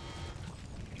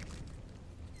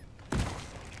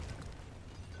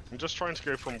 I'm just trying to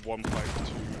go from one pipe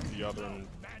to the other and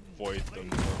void them.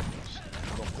 But it's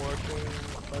not working,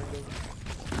 kind of.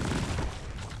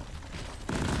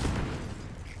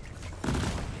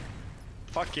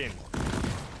 Fucking.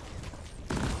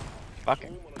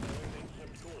 Fucking.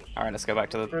 Alright, let's go back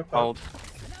to the Group up. hold.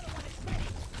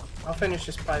 I'll finish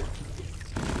this pipe.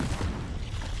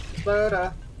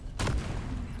 Exploder.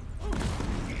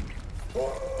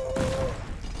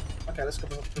 Okay, let's go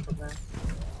group up now.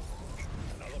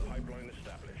 Another pipeline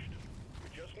established. We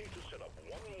just need to set up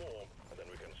one more, and then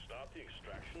we can start the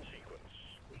extraction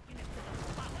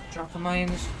sequence. Drop the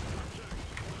mines.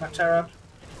 Mactera.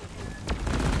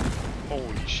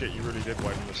 Holy shit, you really did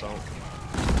widen this out.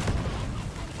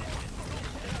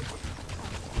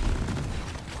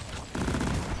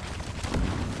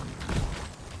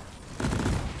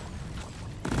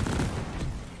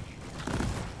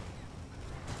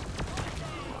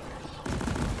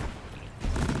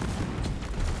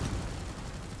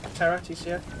 Terra,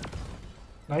 TCF.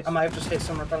 Nice. I might have just hit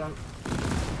some repellent.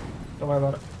 Don't worry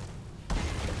about it.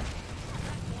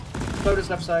 Exploder's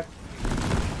left side.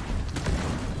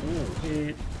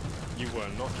 The You were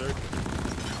not joking.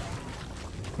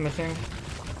 missing.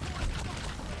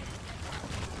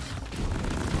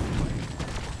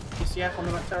 TCF on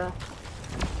the Mactera.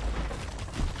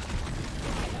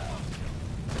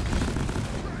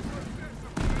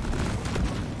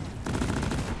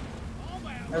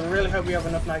 I really hope we have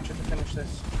enough nitro to finish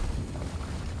this.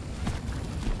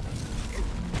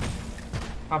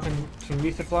 Having to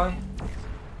resupply.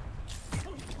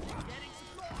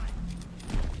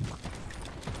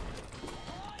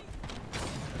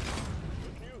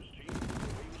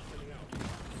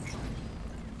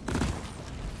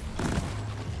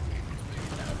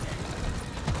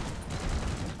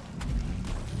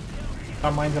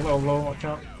 That mine's a little low, watch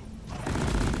out.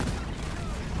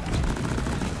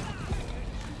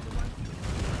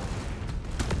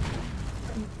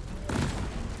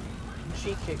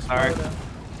 Cheeky Alright. exploder.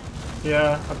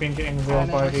 Yeah, I've been getting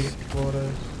robbed by nice. these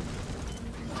exploders.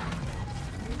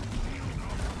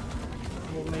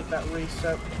 We'll need that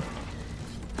reset.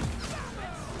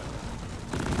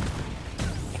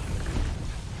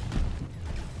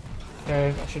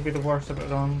 Okay, that should be the worst of it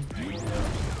done.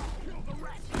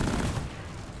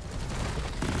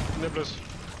 Nibblers.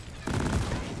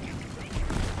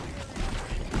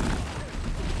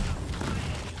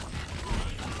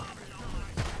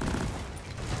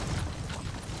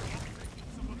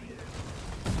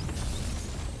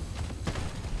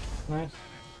 Nice.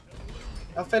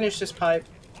 I'll finish this pipe.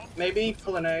 Maybe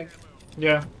pull an egg.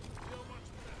 Yeah,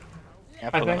 Yeah, I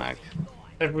pull the think- mag.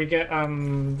 if we get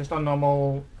just a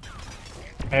normal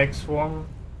egg swarm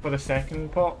for the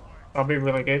second pot, that'll be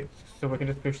really good. So we can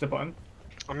just push the button.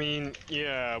 I mean,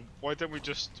 yeah, why don't we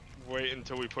just wait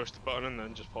until we push the button and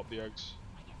then just pop the eggs?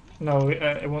 No,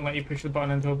 it won't let you push the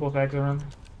button until both eggs are in.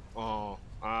 Oh,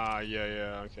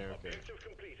 yeah, okay.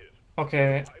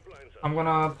 Okay, I'm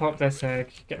gonna pop this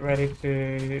egg. Get ready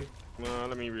to.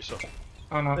 Let me reset.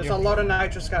 Oh no, There's you're a lot of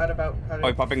nitro scattered about. Are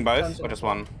we popping both or just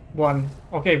one? one.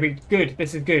 Okay, good.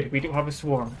 This is good. We don't have a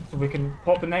swarm, so we can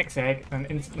pop the next egg and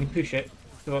instantly push it,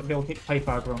 so that they'll take pipe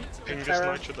aggro. Ping this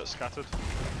Terra. nitro that's scattered.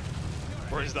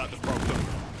 Or is that the problem?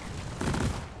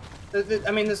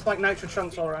 I mean, there's like nitro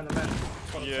chunks all around the map.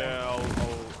 That's what I'm saying. Yeah, I'll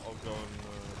go and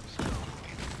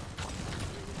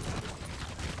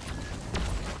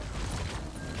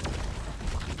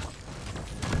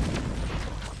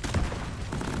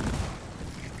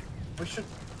We should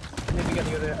maybe get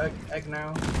the other egg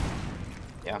now.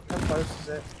 Yeah, How close is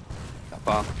it? that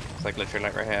far. It's like literally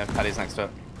like right here. Paddy's next to it.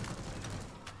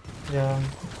 Yeah.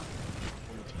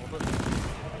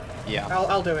 Yeah.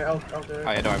 I'll do it. I'll do it.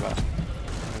 Oh yeah, don't worry about it.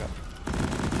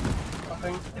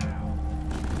 Nothing.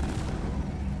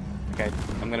 Okay,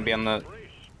 I'm gonna be on the.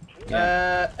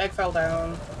 Egg fell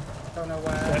down. Don't know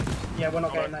where. Yeah, we're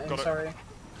not Got getting it, that in. got it. Sorry.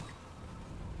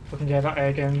 We can get that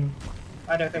egg in.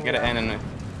 I don't think Get it we're in out. and.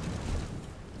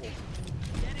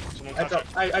 Someone catch it.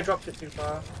 I dropped it too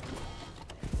far.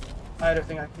 I don't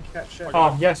think I can catch it.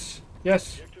 Oh yes,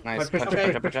 yes. Nice. Like, push, Push push, it, Okay,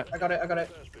 push it, push it. I got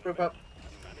it. Group up.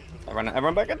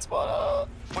 Everyone back in spot.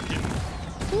 Fucking.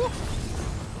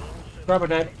 Grab a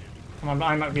dead. Come on,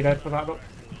 I might be dead for that, but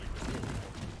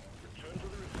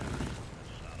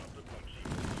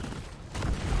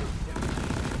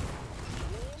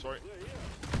Sorry.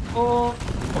 oh,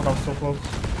 that was so close.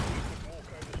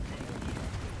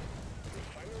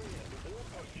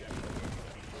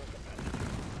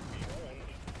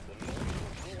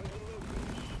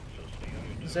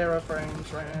 Zero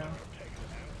frames right now.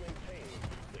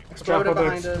 Drop Exploder of the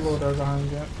behind us. exploder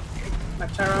behind you.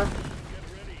 Mactera.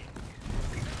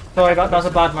 Sorry, that's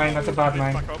a bad mine. That's a bad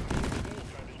mine. Back up.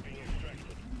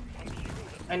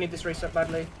 I need this reset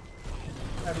badly.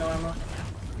 I have no ammo.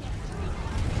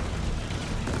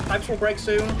 Pipes will break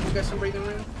soon. We'll get some breathing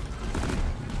room.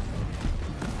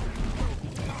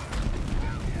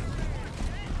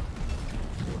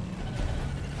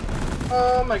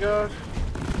 Oh my god.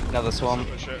 Another swarm.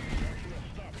 Oh, shit.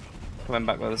 Coming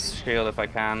back with a shield if I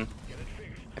can.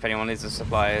 If anyone needs a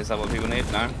supply, is that what people need?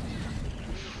 No?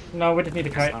 No, we just need a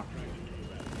kite. Oh.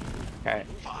 Okay.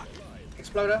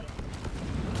 Exploder.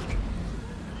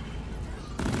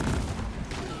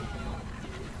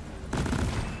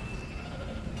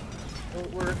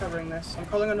 We're recovering this. I'm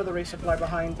calling another resupply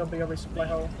behind. There'll be a resupply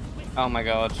hole. Oh my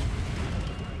god.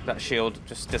 That shield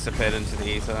just disappeared into the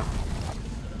ether.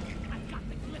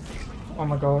 Oh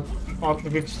my god. Oh,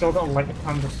 we've still got like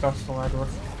tons of stuff still Edward.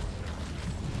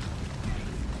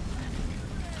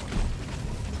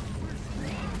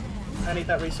 I need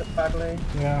that resup badly.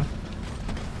 Yeah.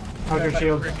 How's your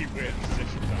shield? Pretty weird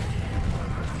position down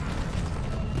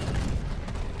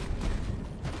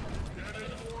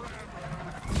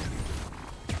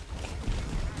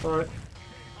Alright.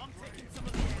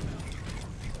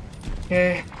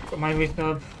 Okay, got my resub.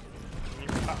 Can you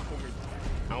platform me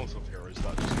out of here, or is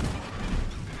that just...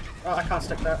 Oh, I can't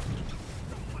stick that.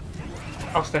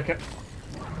 I'll stick it.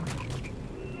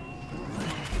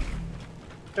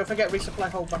 Don't forget resupply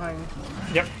hole behind.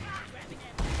 Yep.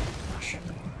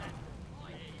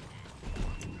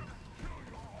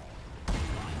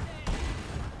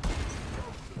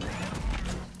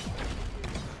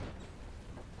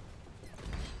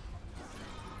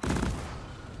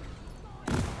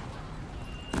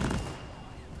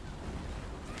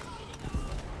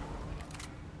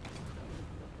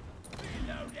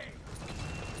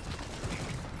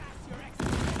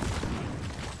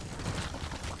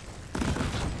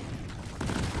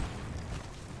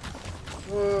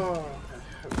 Whoa.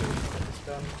 Okay, let's get this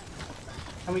done.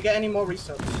 Can we get any more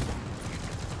resubs?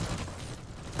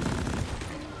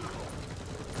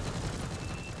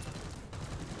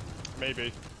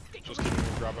 Maybe. Just keep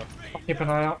a grabber. I'll keep an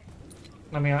eye out.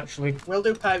 Let me actually. We'll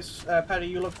do pipes. Paddy,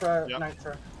 you look for Yep.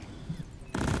 nitro.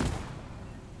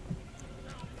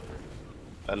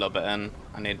 A little bit in.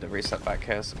 I need the reset back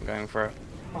here, so I'm going for it.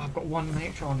 Oh, I've got one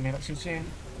nitro on me, that's insane.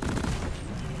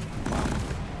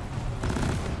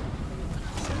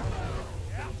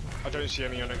 I don't see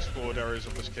any unexplored areas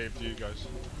of this cave, do you guys?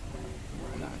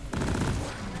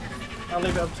 I'll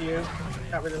leave it up to you.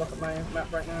 Can't really look at my map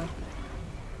right now.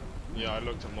 Yeah, I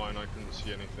looked at mine, I couldn't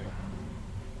see anything.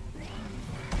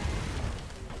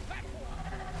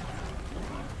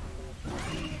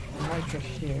 Nitro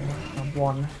here. I've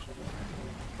one.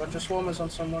 Bunch of swarmers on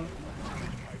someone.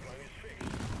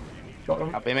 Got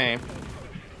them. That'll be me.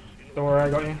 Don't worry, I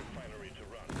got you.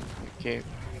 Thank you.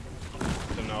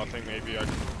 Don't know, I think maybe I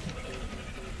can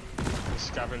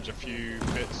scavenge a few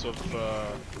bits of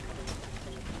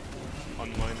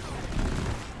unmined.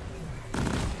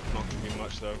 Not gonna be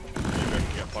much though. Maybe I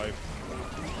can get 5.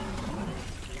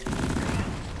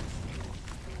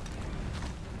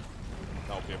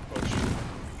 That'll be a push.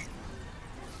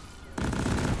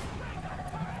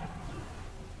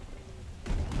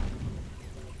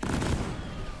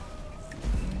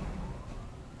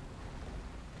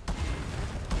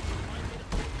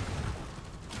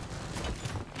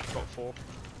 Got 4.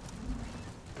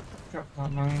 Got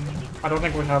that mine. I don't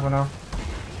think we have enough.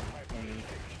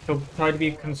 So try to be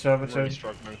I'm really conservative.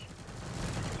 struggling.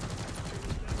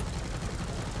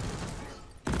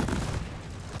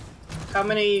 How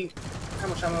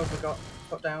much ammo have we got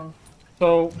down?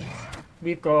 So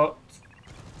we've got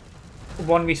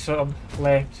one resub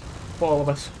left for all of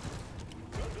us.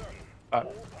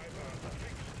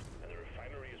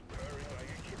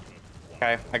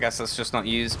 Okay, I guess let's just not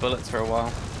use bullets for a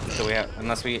while until we have,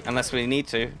 unless we need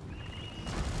to.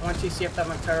 I want to see if that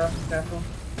Mactera. Careful.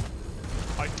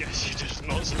 I guess you're just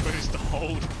not supposed to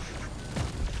hold.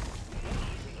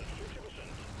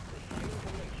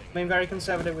 Being very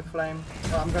conservative with flame.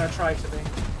 Well, I'm going to try to be.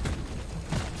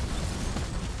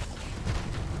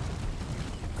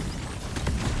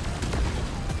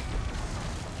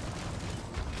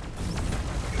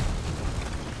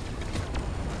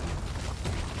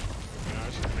 Yeah, I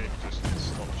should maybe just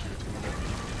stop shooting a bit.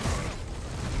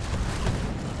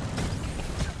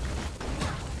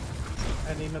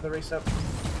 I need another resup.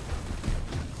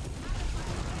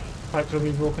 Pipes will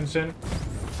be broken soon.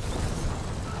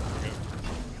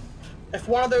 If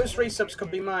one of those resubs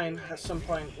could be mine at some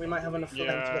point, we might have enough for them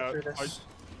to Yeah, get through this.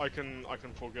 I can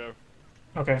forego.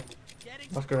 Okay,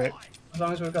 that's great. As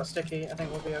long as we've got sticky, I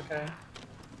think we'll be okay.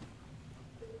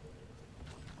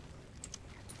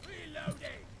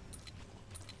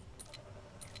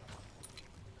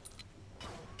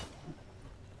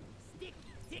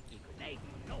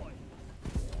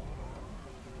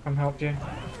 Come help you.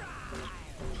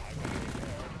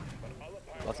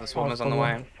 Lots of swarmers on the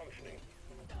way.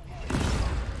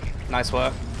 Nice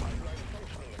work.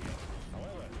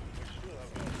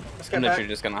 get I'm back. literally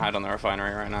just gonna hide on the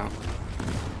refinery right now.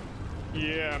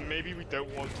 Yeah, maybe we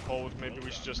don't want to hold. Maybe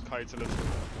we should just kite a little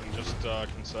and just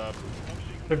conserve.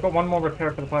 We've got one more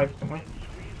repair for the pipe, don't we?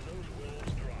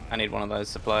 I need one of those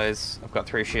supplies. I've got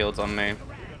 3 shields on me.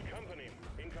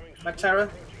 Terra.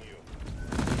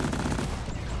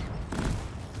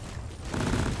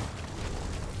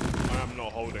 I am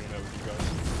not holding there with you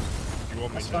guys. You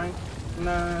want me That's to? fine.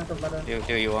 No, don't matter.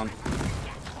 Do you want?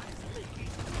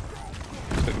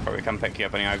 We can probably come pick you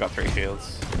up anyway. I got 3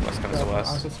 shields. Worst comes to I'll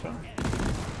worst. just go.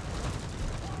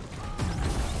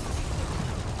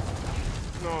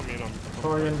 No, I mean I'm.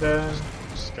 Torian down.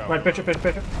 Scout. Right, Bishop.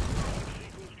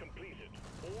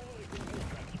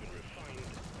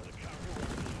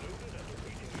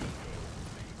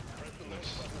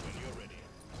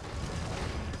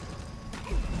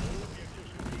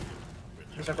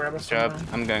 There's a grabber Good job.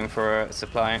 somewhere. I'm going for a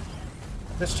supply.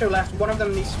 There's 2 left. One of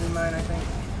them needs to be mine, I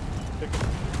think.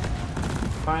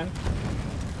 Fine.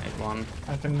 Need one.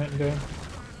 I can do.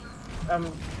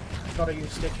 Gotta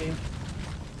use sticky.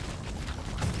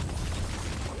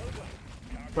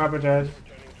 Grabber dead.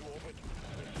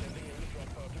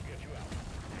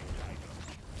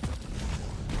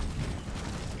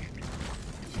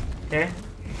 Okay.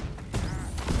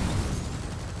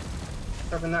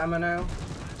 Grabbing that ammo now.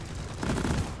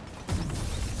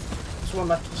 There's one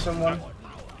left for someone.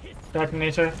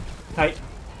 Detonator. Kite.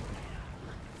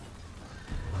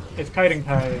 It's kiting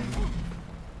time.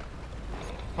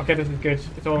 Okay, this is good.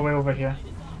 It's all the way over here.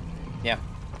 Yeah.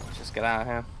 Let's just get out of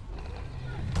here.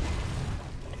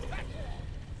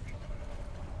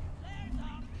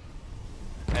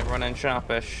 Everyone in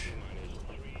sharpish.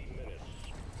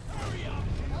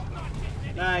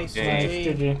 Nice. Yeah. Nice,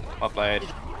 GG. GG. Well played.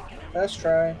 First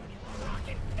try.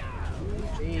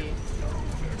 GG.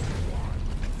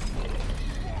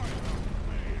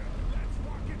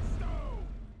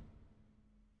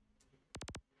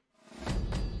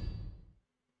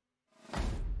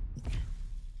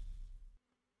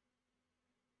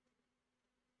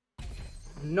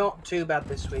 Not too bad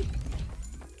this week.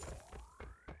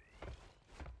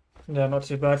 Yeah, not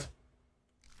too bad.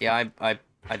 Yeah, I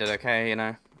did okay, you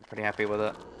know. Pretty happy with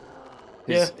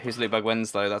it. Whose loot bug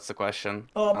wins though, that's the question.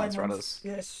 Oh, That's Rudders.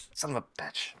 Yes. Son of a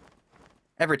bitch.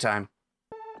 Every time.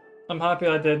 I'm happy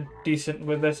I did decent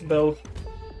with this build.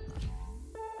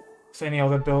 It's any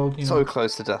other build, you know. So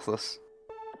close to deathless.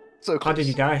 So close. How did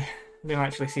you die? I didn't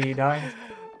actually see you die.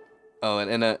 Oh,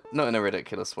 and not in a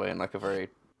ridiculous way, in like a very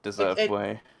deserved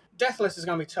way. Deathless is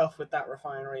going to be tough with that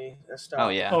refinery start. Oh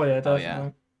yeah. Oh yeah, Oh, definitely. yeah.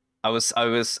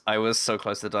 I was so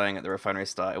close to dying at the refinery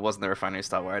start. It wasn't the refinery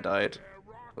start where I died.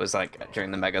 It was like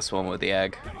during the mega swarm with the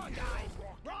egg.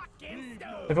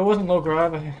 If it wasn't low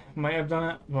grab, I might have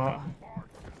done it, but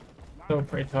still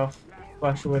pretty tough.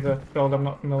 Especially with a build I'm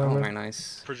not familiar Oh, with. very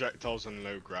nice. Projectiles and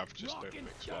low grav just don't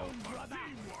mix well.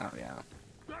 Oh yeah.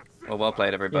 Well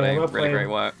played everybody. Yeah, well Really played. great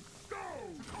work.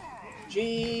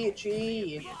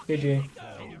 GG. GG.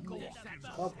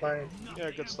 Well played.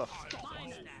 Yeah, good stuff.